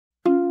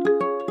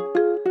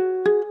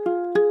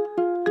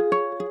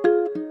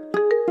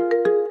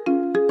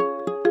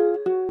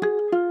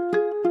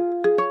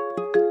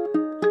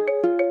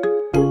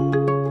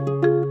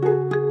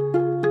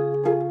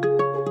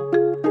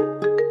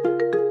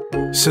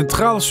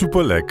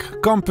CentralSupélec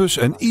Campus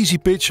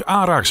Easypitch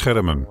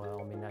aanraakschermen.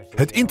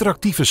 Het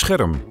interactieve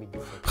scherm.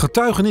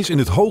 Getuigenis in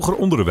het hoger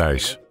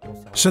onderwijs.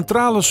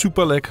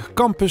 CentralSupélec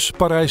Campus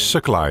Parijs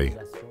Saclay.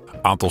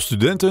 Aantal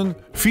studenten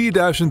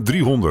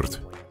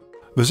 4300.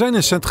 We zijn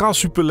in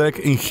CentralSupélec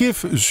in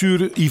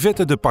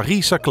Getuigenis de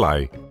Parijs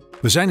Saclay.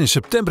 We zijn in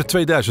september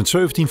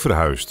 2017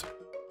 verhuisd.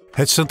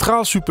 Het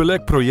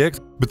CentralSupélec project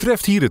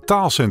betreft hier het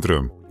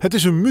taalcentrum. Het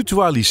is een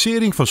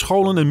mutualisering van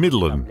scholen en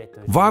middelen.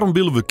 Waarom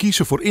willen we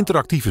kiezen voor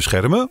interactieve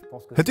schermen?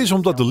 Het is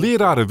omdat de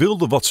leraren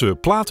wilden wat ze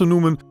platen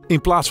noemen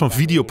in plaats van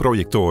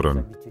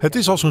videoprojectoren. Het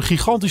is als een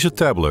gigantische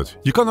tablet.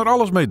 Je kan er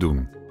alles mee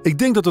doen. Ik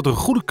denk dat het een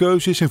goede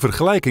keuze is in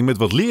vergelijking met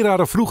wat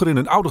leraren vroeger in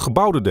hun oude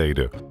gebouwen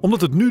deden.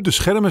 Omdat het nu de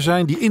schermen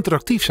zijn die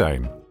interactief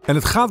zijn. En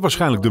het gaat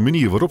waarschijnlijk de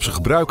manier waarop ze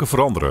gebruiken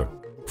veranderen.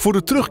 Voor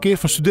de terugkeer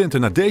van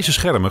studenten naar deze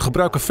schermen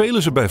gebruiken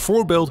velen ze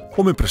bijvoorbeeld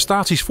om hun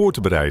prestaties voor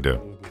te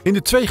bereiden. In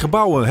de twee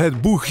gebouwen,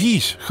 het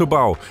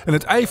Bourgis-gebouw en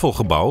het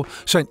Eiffelgebouw,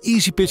 zijn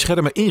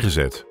Easypitch-schermen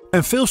ingezet.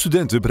 En veel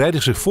studenten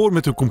bereiden zich voor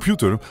met hun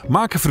computer,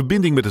 maken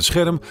verbinding met het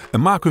scherm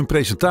en maken hun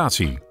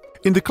presentatie.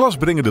 In de klas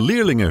brengen de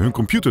leerlingen hun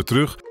computer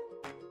terug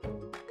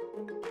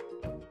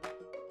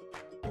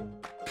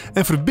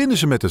en verbinden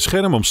ze met het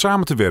scherm om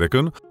samen te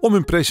werken, om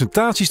hun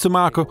presentaties te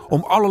maken,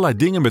 om allerlei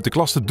dingen met de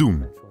klas te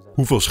doen.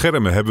 Hoeveel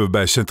schermen hebben we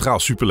bij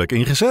CentralSupélec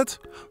ingezet?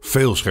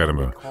 Veel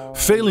schermen.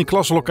 Veel in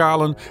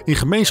klaslokalen, in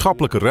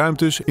gemeenschappelijke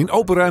ruimtes, in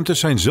open ruimtes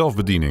zijn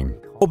zelfbediening.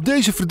 Op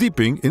deze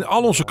verdieping, in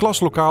al onze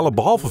klaslokalen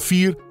behalve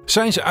 4,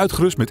 zijn ze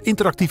uitgerust met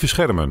interactieve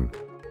schermen.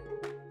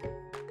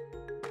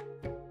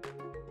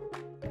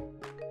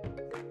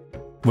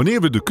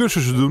 Wanneer we de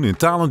cursussen doen in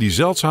talen die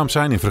zeldzaam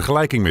zijn in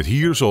vergelijking met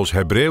hier, zoals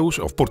Hebreeuws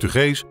of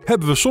Portugees,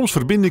 hebben we soms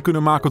verbinding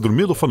kunnen maken door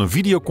middel van een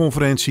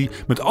videoconferentie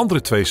met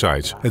andere 2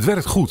 sites. Het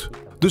werkt goed.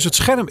 Dus het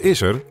scherm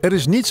is er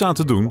is niets aan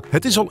te doen,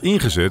 het is al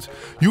ingezet,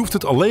 je hoeft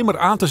het alleen maar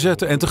aan te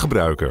zetten en te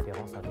gebruiken.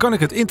 Kan ik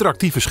het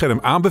interactieve scherm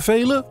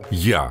aanbevelen?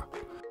 Ja.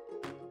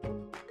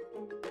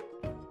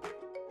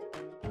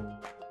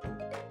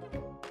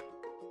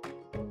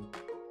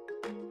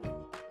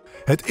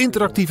 Het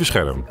interactieve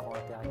scherm.